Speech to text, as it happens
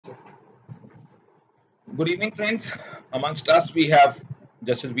Good evening, friends. Amongst us, we have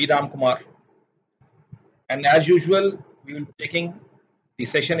Justice V. Ramkumar. And as usual, we will be taking the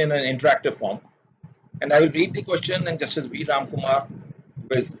session in an interactive form. And I will read the question, and Justice V. Ramkumar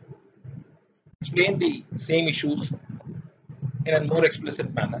will explain the same issues in a more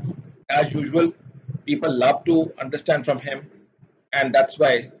explicit manner. As usual, people love to understand from him, and that's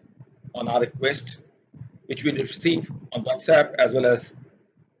why, on our request, which we receive on WhatsApp as well as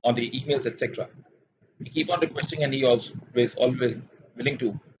on the emails, etc., we keep on requesting, and he also is always willing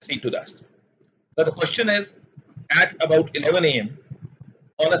to see to that. So the question is, at about 11 a.m.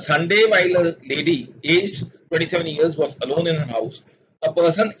 on a Sunday, while a lady aged 27 years was alone in her house, a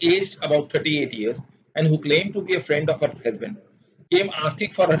person aged about 38 years and who claimed to be a friend of her husband came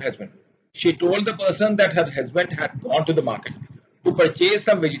asking for her husband. She told the person that her husband had gone to the market to purchase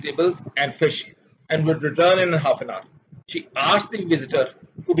some vegetables and fish and would return in half an hour. She asked the visitor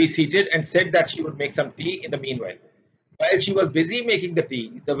to be seated and said that she would make some tea in the meanwhile. While she was busy making the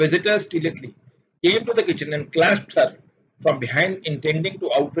tea, the visitor stealthily came to the kitchen and clasped her from behind, intending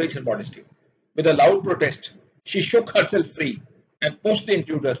to outrage her modesty. With a loud protest, she shook herself free and pushed the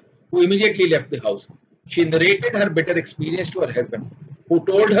intruder, who immediately left the house. She narrated her bitter experience to her husband, who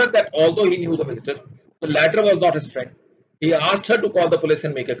told her that although he knew the visitor, the latter was not his friend. He asked her to call the police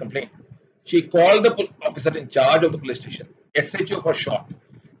and make a complaint. She called the officer in charge of the police station, SHO for short,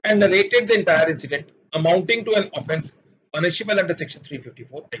 and narrated the entire incident, amounting to an offence punishable under Section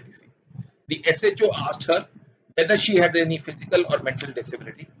 354 IPC. The SHO asked her whether she had any physical or mental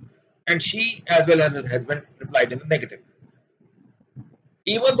disability, and she, as well as her husband, replied in the negative.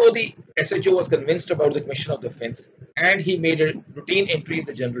 Even though the SHO was convinced about the commission of the offence, and he made a routine entry in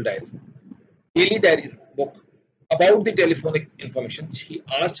the general daily diary book about the telephonic information, he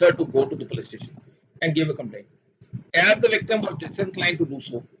asked her to go to the police station and give a complaint. As the victim was disinclined to do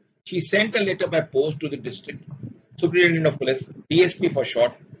so, she sent a letter by post to the district superintendent of police, DSP for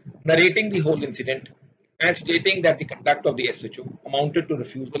short, narrating the whole incident and stating that the conduct of the SHO amounted to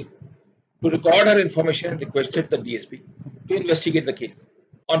refusal to record her information and requested the DSP to investigate the case.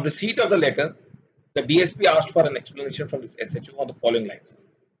 On receipt of the letter, the DSP asked for an explanation from this SHO on the following lines.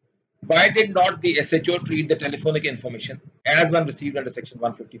 Why did not the SHO treat the telephonic information as one received under Section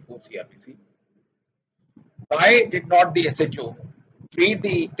 154 CRPC? Why did not the SHO treat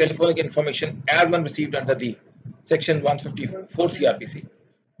the telephonic information as one received under the Section 154 CRPC?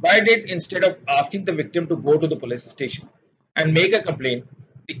 Why did, instead of asking the victim to go to the police station and make a complaint,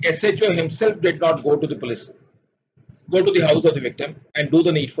 the SHO himself did not go to the house of the victim and do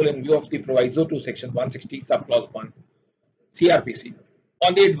the needful in view of the proviso to Section 160 subclause 1 CRPC?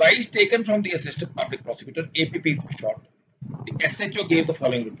 On the advice taken from the Assistant Public Prosecutor, APP for short, the SHO gave the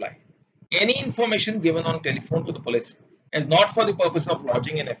following reply. Any information given on telephone to the police is not for the purpose of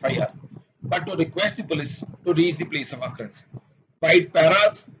lodging an FIR, but to request the police to reach the place of occurrence. By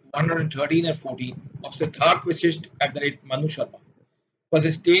paras 113 and 14 of Siddharth Vishisht @ Manu Sharma was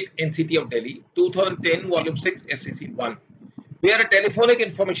a state NCT of Delhi, 2010, volume 6, SCC 1, where a telephonic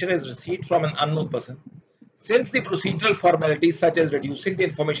information is received from an unknown person. Since the procedural formalities such as reducing the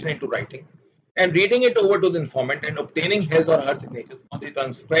information into writing and reading it over to the informant and obtaining his or her signatures on the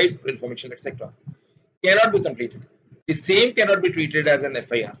transcribed information, etc., cannot be completed, the same cannot be treated as an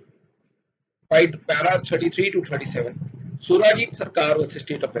FIR. By paras 33 to 37, Surajit Sarkar was the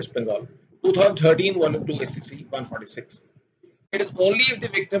State of West Bengal, 2013, volume 2, SCC 146. It is only if the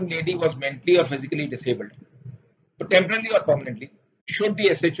victim lady was mentally or physically disabled, but temporarily or permanently, should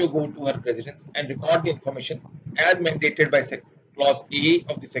the SHO go to her residence and record the information as mandated by Clause A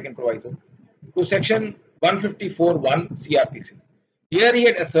of the second proviso to Section 154(1) CRPC. Here he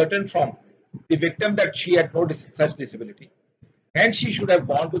had ascertained from the victim that she had no such disability, and she should have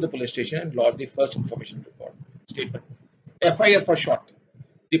gone to the police station and lodged the first information report statement, FIR for short.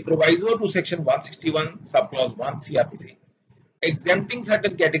 The proviso to Section 161 subclause 1 CRPC, exempting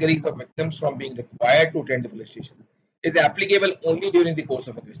certain categories of victims from being required to attend the police station, is applicable only during the course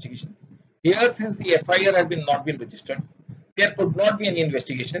of investigation. Here, since the FIR has not been registered, there could not be any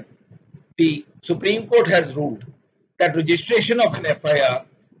investigation. The Supreme Court has ruled that registration of an FIR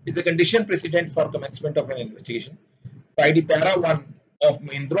is a condition precedent for commencement of an investigation. By the para 1 of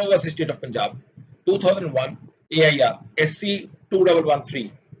Mahindra vs. State of Punjab, 2001, AIR, SC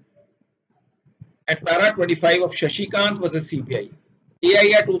 2113, and para 25 of Shashikant vs. CPI,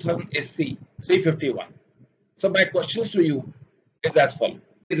 AIR 2000 SC 351. So my questions to you is as follows.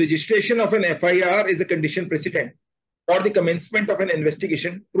 The registration of an FIR is a condition precedent for the commencement of an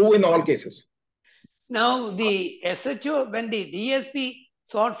investigation, true in all cases. Now the SHO, when the DSP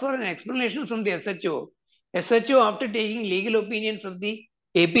sought for an explanation from the SHO after taking legal opinions of the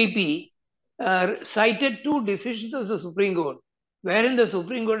APP cited two decisions of the Supreme Court, wherein the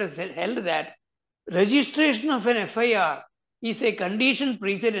Supreme Court has held that registration of an FIR is a condition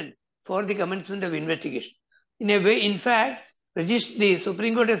precedent for the commencement of investigation. In a way, in fact, the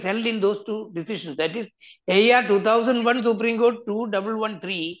Supreme Court has held in those two decisions, that is AR 2001 Supreme Court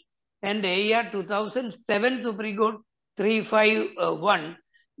 2113 and AR 2007 Supreme Court 351,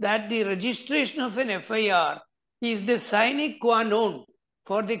 that the registration of an FIR is the sine qua non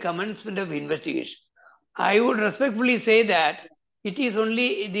for the commencement of investigation. I would respectfully say that it is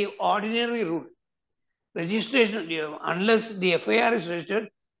only the ordinary rule. Registration, unless the FIR is registered,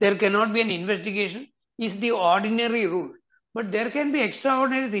 there cannot be an investigation, is the ordinary rule. But there can be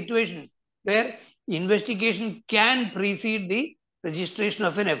extraordinary situations where investigation can precede the registration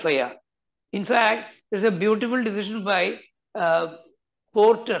of an FIR. In fact, there's a beautiful decision by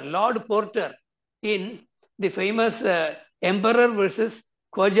Porter, Lord Porter, in the famous Emperor versus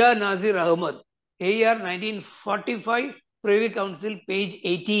Khwaja Nazir Ahmad, AR 1945, Privy Council, page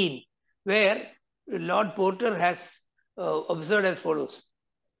 18, where Lord Porter has observed as follows.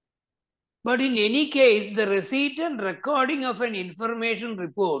 But in any case, the receipt and recording of an information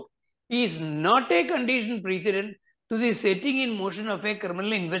report is not a condition precedent to the setting in motion of a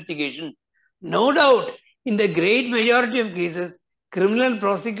criminal investigation. No doubt, in the great majority of cases, criminal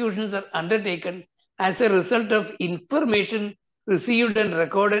prosecutions are undertaken as a result of information received and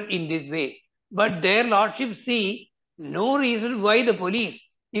recorded in this way. But their lordships see no reason why the police,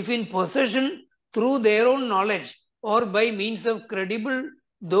 if in possession through their own knowledge or by means of credible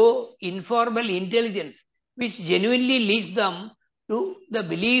though informal intelligence, which genuinely leads them to the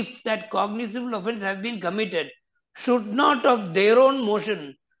belief that cognizable offense has been committed, should not of their own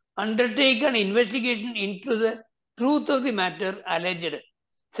motion undertake an investigation into the truth of the matter alleged.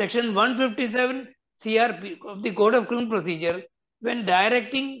 Section 157 CRP of the Code of Criminal Procedure, when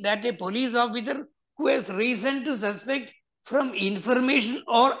directing that a police officer who has reason to suspect from information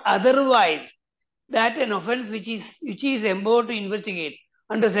or otherwise that an offense which he is empowered to investigate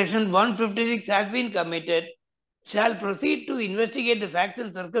under section 156 has been committed, shall proceed to investigate the facts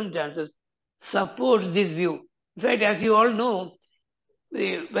and circumstances, supports this view. In fact, as you all know,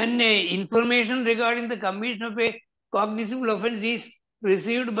 when information regarding the commission of a cognizable offense is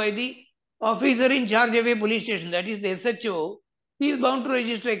received by the officer in charge of a police station, that is the SHO, he is bound to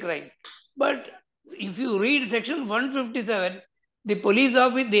register a crime. But if you read section 157, the police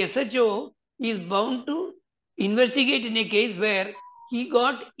office, the SHO, is bound to investigate in a case where he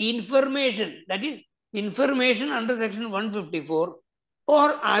got information, that is information under section 154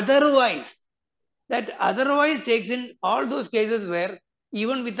 or otherwise. That otherwise takes in all those cases where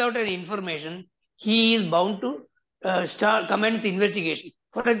even without an information, he is bound to commence investigation.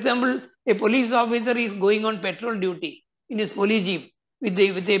 For example, a police officer is going on patrol duty in his police jeep with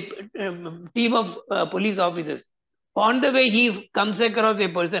a team of police officers. On the way, he comes across a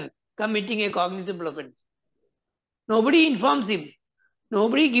person committing a cognizable offense. Nobody informs him.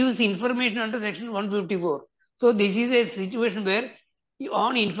 Nobody gives information under section 154. So this is a situation where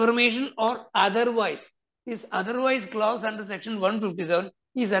on information or otherwise, this otherwise clause under section 157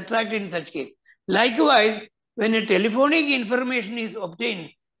 is attracted in such case. Likewise, when a telephonic information is obtained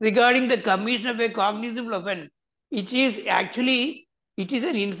regarding the commission of a cognizable offense, it is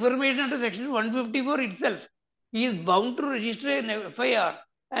an information under section 154 itself. He is bound to register an FIR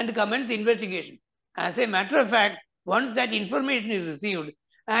and commence investigation. As a matter of fact, once that information is received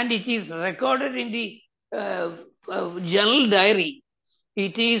and it is recorded in the journal diary,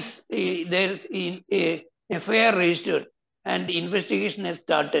 it is there in a FIR registered and investigation has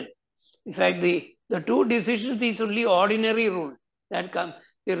started. In fact, the two decisions is only ordinary rule that comes.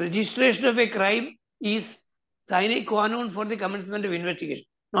 The registration of a crime is sine qua non for the commencement of investigation.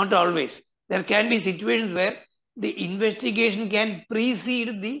 Not always. There can be situations where the investigation can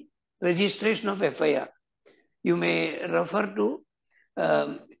precede the registration of FIR. You may refer to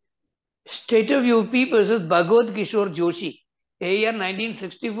State of UP versus Bhagwat Kishore Joshi, AR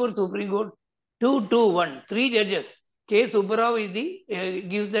 1964 Supreme Court 221, 3 judges. K. Subbarao is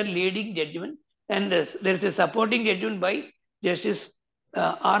gives the leading judgment, and there is a supporting judgment by Justice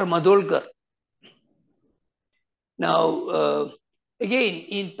R. Madolkar. Now, again,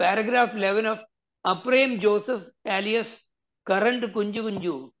 in paragraph 11 of Aprem Joseph alias Current Kunju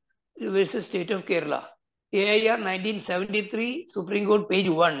Kunju versus State of Kerala, AIR 1973, Supreme Court, page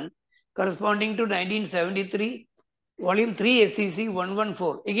 1, corresponding to 1973, volume 3, SCC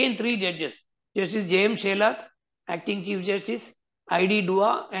 114. Again, 3 judges, Justice J.M. Shelat, Acting Chief Justice, I.D.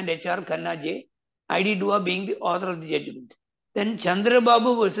 Dua, and H.R. Khanna J. I.D. Dua being the author of the judgment. Then Chandra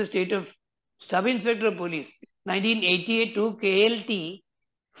Babu versus State of Sub Inspector of Police, 1988 to KLT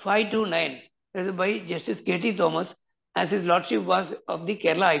 529, by Justice K.T. Thomas, as his lordship was of the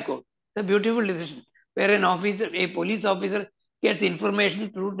Kerala High Court. It's a beautiful decision where a police officer gets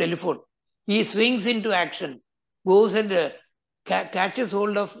information through telephone. He swings into action, goes and catches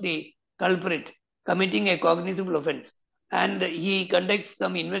hold of the culprit committing a cognizable offense, and he conducts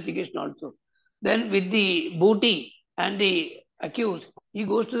some investigation also. Then with the booty and the accused, he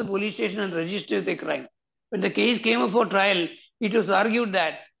goes to the police station and registers the crime. When the case came up for trial, it was argued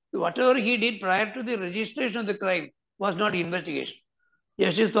that whatever he did prior to the registration of the crime was not investigation.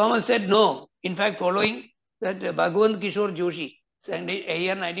 Justice Thomas said no. In fact, following that Bhagwant Kishore Joshi,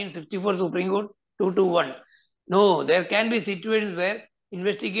 year 1964 Supreme Court 221. No, there can be situations where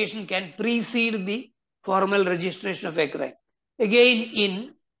investigation can precede the formal registration of a crime. Again,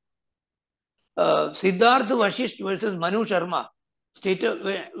 in Siddharth Vashisht versus Manu Sharma,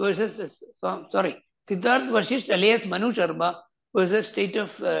 Siddharth Vashisht alias Manu Sharma versus State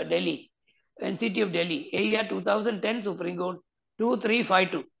of Delhi, NCT of Delhi, year 2010 Supreme Court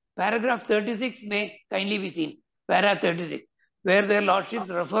 2352. Paragraph 36 may kindly be seen. Para 36, where their lordships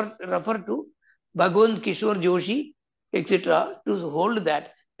refer to Bhagwant Kishore Joshi, etc., to hold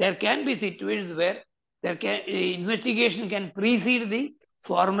that there can be situations where investigation can precede the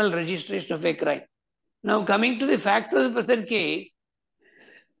formal registration of a crime. Now, coming to the facts of the present case,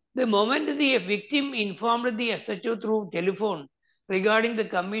 the moment the victim informed the SHO through telephone regarding the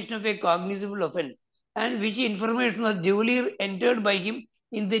commission of a cognizable offence, and which information was duly entered by him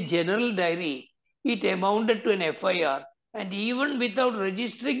in the general diary, it amounted to an FIR, and even without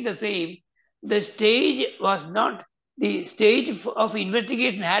registering the same, the stage of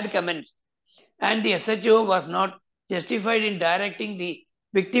investigation had commenced, and the SHO was not justified in directing the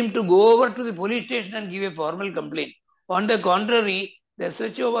victim to go over to the police station and give a formal complaint. On the contrary, the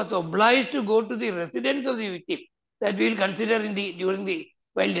SHO was obliged to go to the residence of the victim. That we will consider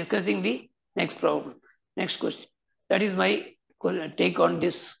while discussing the next problem. Next question. That is my take on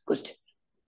this question.